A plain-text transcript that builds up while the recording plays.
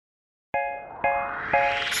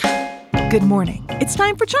Good morning. It's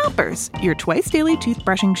time for Chompers, your twice-daily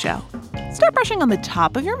toothbrushing show. Start brushing on the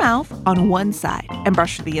top of your mouth on one side and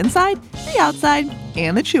brush to the inside, the outside,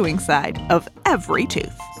 and the chewing side of every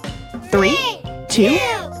tooth. 3, 2,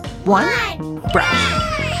 1,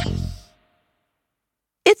 brush.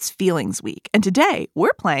 It's Feelings Week, and today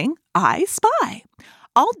we're playing I Spy.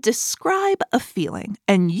 I'll describe a feeling,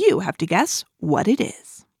 and you have to guess what it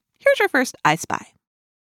is. Here's your first I Spy.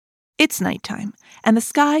 It's nighttime, and the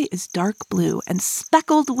sky is dark blue and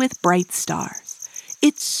speckled with bright stars.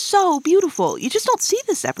 It's so beautiful. You just don't see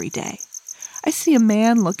this every day. I see a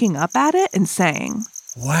man looking up at it and saying,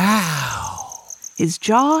 "Wow." His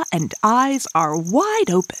jaw and eyes are wide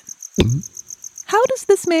open. How does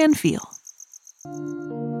this man feel?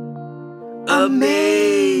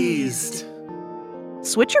 Amazed!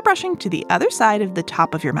 Switch your brushing to the other side of the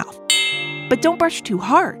top of your mouth. But don't brush too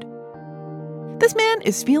hard. This man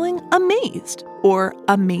is feeling amazed or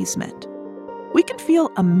amazement. We can feel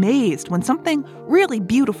amazed when something really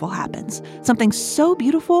beautiful happens, something so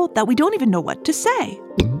beautiful that we don't even know what to say.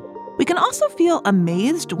 We can also feel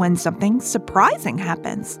amazed when something surprising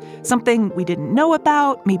happens, something we didn't know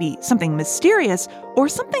about, maybe something mysterious, or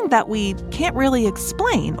something that we can't really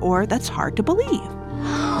explain or that's hard to believe.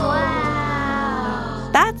 Wow!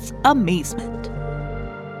 That's amazement.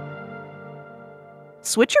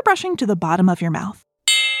 Switch your brushing to the bottom of your mouth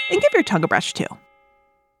and give your tongue a brush too.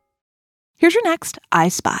 Here's your next I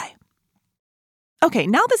Spy. Okay,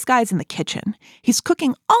 now this guy's in the kitchen. He's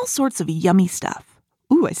cooking all sorts of yummy stuff.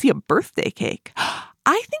 Ooh, I see a birthday cake.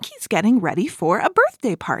 I think he's getting ready for a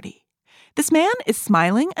birthday party. This man is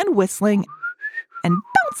smiling and whistling and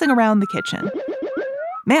bouncing around the kitchen.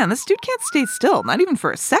 Man, this dude can't stay still, not even for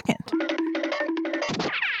a second.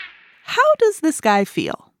 How does this guy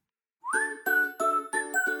feel?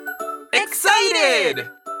 Excited!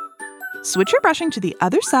 Switch your brushing to the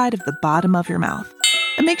other side of the bottom of your mouth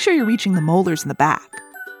and make sure you're reaching the molars in the back.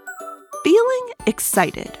 Feeling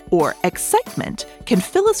excited or excitement can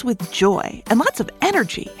fill us with joy and lots of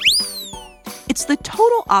energy. It's the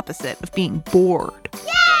total opposite of being bored.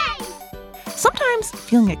 Yay! Sometimes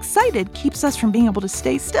feeling excited keeps us from being able to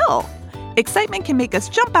stay still. Excitement can make us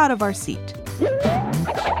jump out of our seat.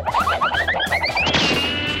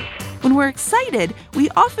 When we're excited, we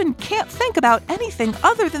often can't think about anything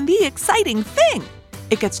other than the exciting thing.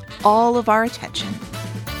 It gets all of our attention.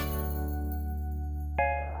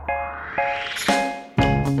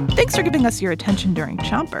 Thanks for giving us your attention during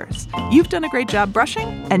Chompers. You've done a great job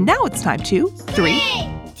brushing, and now it's time to 3,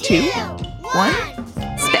 2, 1,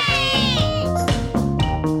 spit.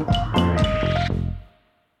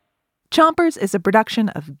 Chompers is a production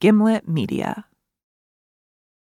of Gimlet Media.